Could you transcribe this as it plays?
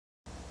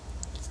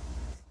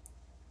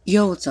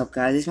Yo, what's up,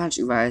 guys? It's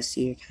Magic Virus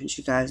here, coming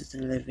to you guys with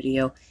another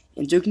video.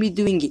 And they're gonna be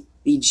doing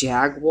the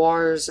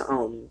Jaguars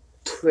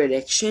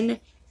prediction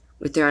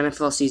with their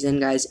NFL season,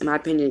 guys. In my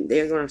opinion,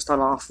 they're gonna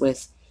start off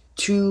with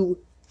 2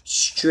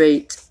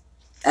 straight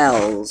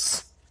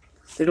L's.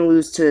 They're gonna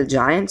lose to the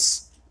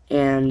Giants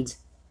and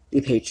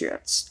the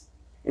Patriots,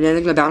 and then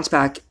they're gonna bounce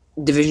back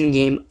division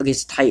game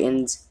against the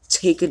Titans,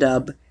 take a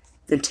dub,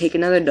 then take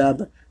another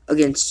dub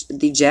against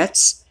the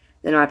Jets.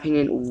 Then, in my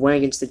opinion, win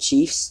against the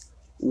Chiefs.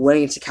 Win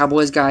against the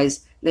Cowboys,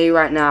 guys. They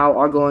right now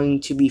are going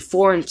to be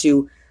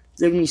 4-2.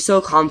 They're going to be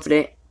so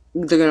confident.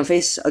 They're going to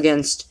face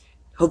against,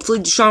 hopefully,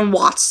 Deshaun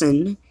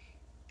Watson.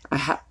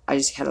 I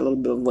just had a little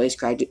bit of voice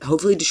crack.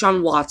 Hopefully,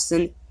 Deshaun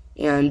Watson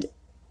and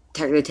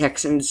the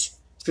Texans'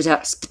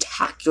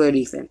 spectacular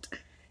defense.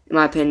 In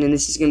my opinion,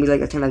 this is going to be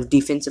like a kind of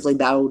defensively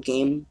battled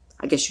game,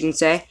 I guess you can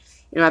say.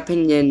 In my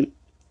opinion,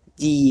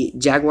 the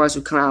Jaguars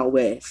will come out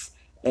with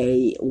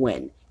a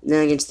win. And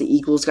then against the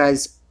Eagles,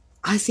 guys,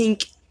 I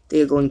think they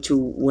are going to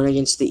win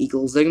against the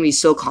Eagles. They're going to be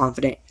so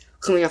confident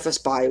coming off a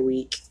bye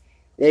week.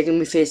 They're going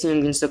to be facing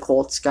against the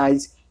Colts,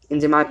 guys.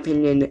 And in my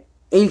opinion,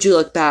 Andrew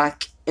Luck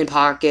back in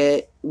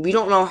pocket. We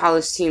don't know how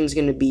this team's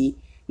going to be.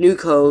 New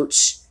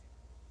coach.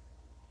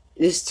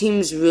 This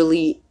team's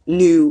really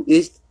new.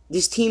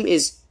 This team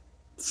is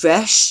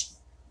fresh,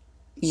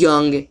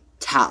 young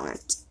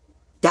talent.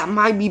 That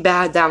might be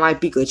bad. That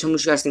might be good. Tell me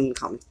what you guys think in the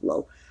comments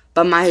below.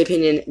 But in my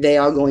opinion, they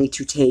are going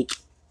to take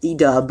the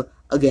dub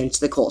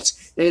against the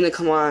Colts. They're going to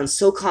come on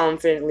so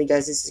confidently,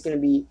 guys. This is going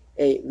to be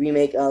a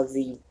remake of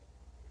the...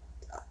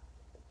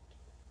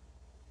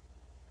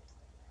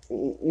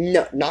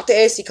 No, not the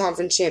AFC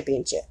Conference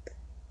Championship.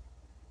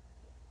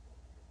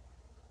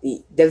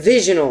 The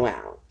divisional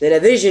round. The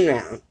division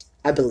round,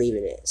 I believe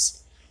it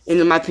is. And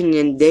in my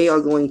opinion, they are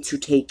going to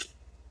take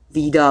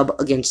the dub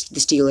against the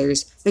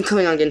Steelers. Then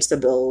coming on against the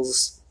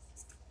Bills.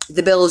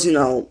 The Bills, we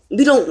don't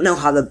know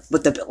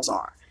what the Bills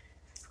are.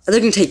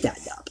 They're going to take that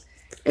dub.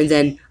 And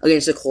then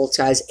against the Colts,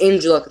 guys,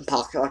 Andrew Luck and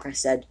pocket, like I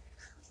said,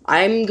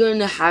 I'm going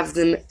to have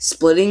them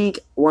splitting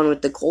one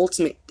with the Colts.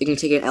 They're going to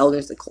take an L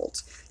against the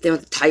Colts. Then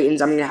with the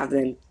Titans, I'm going to have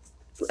them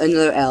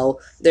another L.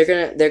 They're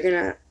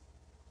gonna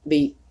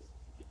be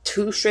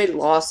 2 straight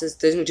losses.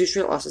 There's going to be 2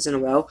 straight losses in a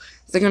row.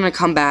 They're going to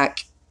come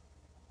back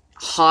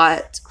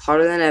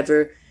harder than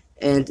ever,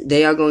 and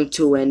they are going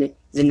to win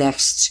the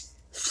next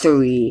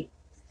 3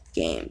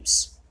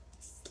 games.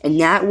 And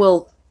that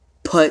will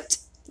put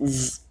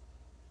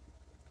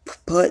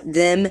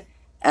them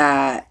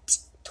at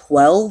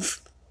 12-4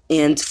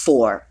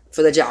 for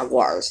the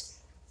Jaguars.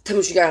 Tell me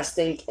what you guys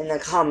think in the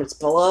comments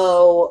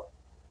below.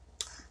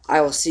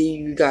 I will see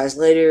you guys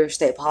later.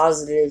 Stay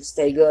positive,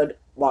 stay good,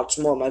 watch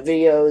more of my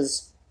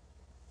videos,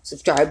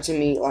 subscribe to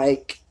me,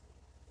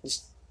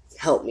 just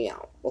help me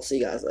out. We'll see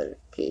you guys later.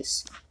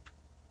 Peace.